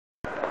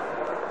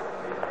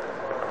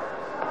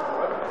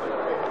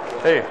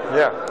Hey,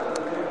 yeah.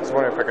 I was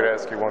wondering if I could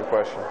ask you one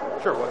question.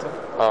 Sure, what's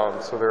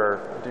up? So there are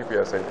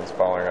DPS agents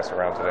following us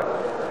around today.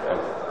 And,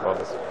 well,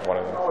 this is one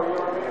of them.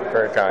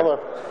 Very kind.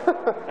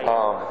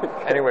 Hello.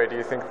 Anyway, do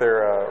you think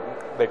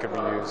they could be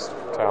used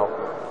to help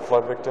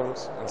flood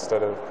victims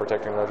instead of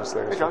protecting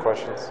legislators from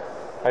questions?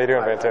 How you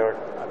doing, Van Taylor?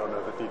 I don't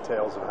know the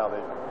details of how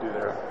they do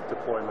their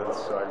deployments,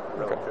 so I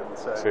really couldn't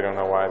say. So you don't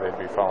know why they'd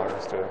be following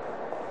us today?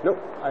 Nope.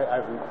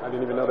 I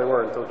didn't even know they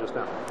were until just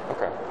now.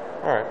 Okay.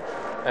 All right.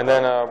 And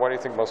then why do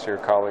you think most of your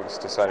colleagues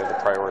decided to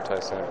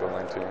prioritize Senate Bill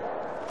 19?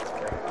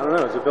 I don't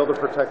know. It's a bill to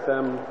protect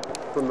them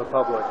from the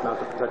public, not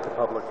to protect the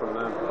public from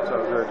them. So I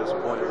was very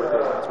disappointed with it.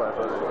 That's why I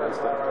voted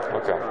against it.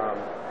 Okay. I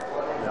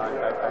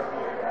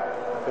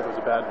think it was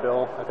a bad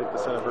bill. I think the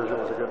Senate version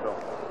was a good bill.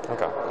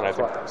 Okay. And I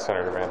think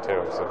Senator Van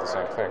Taylor said the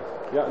same thing.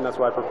 Yeah, and that's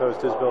why I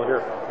proposed his bill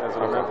here as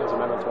an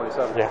amendment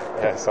 27. Yeah,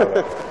 I saw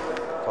that.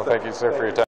 Well, thank you, sir, for your time.